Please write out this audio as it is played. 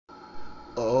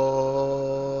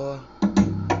Oh,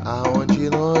 aonde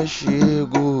nós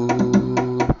chegou,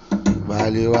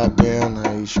 valeu a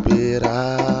pena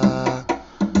esperar.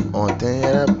 Ontem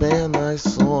era apenas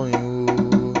sonho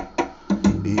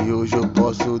e hoje eu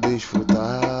posso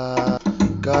desfrutar.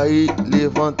 Caí,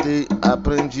 levantei,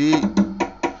 aprendi,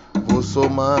 vou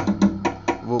somar,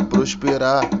 vou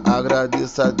prosperar.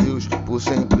 Agradeço a Deus por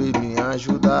sempre me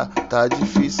ajudar. Tá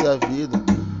difícil a vida,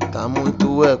 tá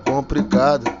muito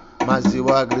complicado, mas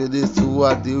eu agradeço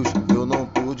a Deus, eu não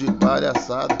tô de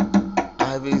palhaçada.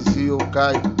 Às vezes eu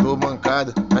caio, tô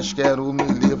mancada, mas quero me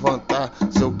levantar.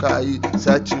 Se eu cair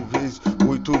 7 vezes,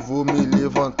 8 vou me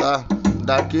levantar.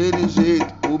 Daquele jeito,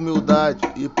 humildade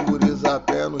e pureza,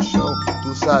 pé no chão.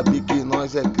 Tu sabe que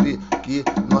nós é cri, que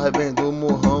nós vem do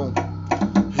morrão.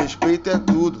 Respeito é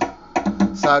tudo,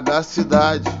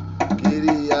 sagacidade.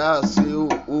 Queria ser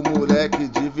o moleque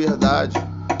de verdade.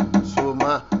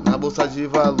 Somar na bolsa de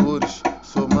valores,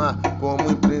 somar como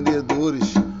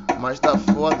empreendedores. Mas tá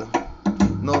foda,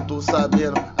 não tô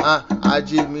sabendo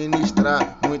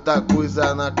administrar. Muita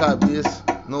coisa na cabeça,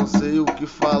 não sei o que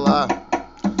falar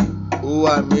ou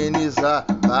amenizar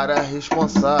para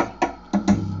responsar.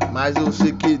 Mas eu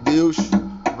sei que Deus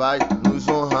vai nos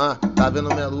honrar. Tá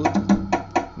vendo minha luta,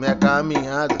 minha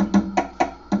caminhada,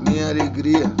 minha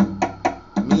alegria,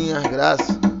 minhas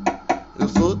graças. Eu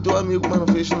sou teu amigo, mas não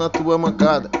fecho na tua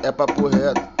mancada. É papo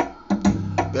reto,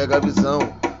 pega a visão.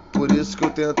 Por isso que eu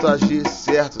tento agir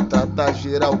certo, tratar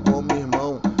geral como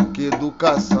irmão. Que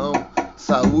educação,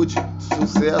 saúde,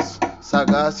 sucesso,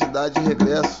 sagacidade e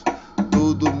regresso.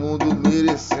 Todo mundo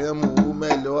merecemos o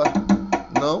melhor,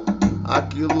 não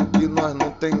aquilo que nós não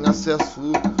tem acesso.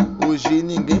 Hoje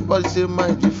ninguém pode ser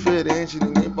mais diferente,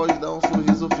 ninguém pode dar um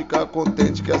sorriso ou ficar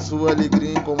contente, que a sua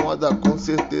alegria incomoda com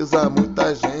certeza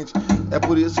muita gente. É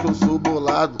por isso que eu sou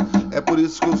bolado, é por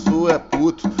isso que eu sou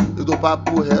puto. Eu dou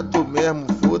papo reto mesmo,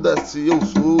 foda-se, eu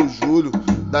sou o Júlio.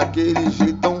 Daquele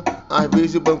jeitão, às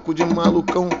vezes banco de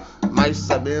malucão, mas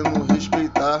sabendo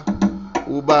respeitar.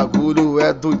 O bagulho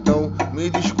é doidão, me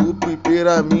desculpe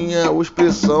pela minha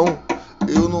expressão.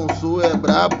 Eu não sou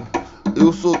brabo,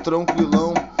 eu sou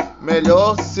tranquilão.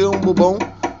 Melhor ser um bobão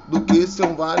do que ser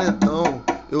um valentão.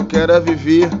 Eu quero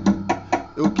viver,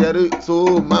 eu quero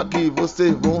somar, que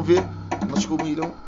vocês vão ver. Nós comirão.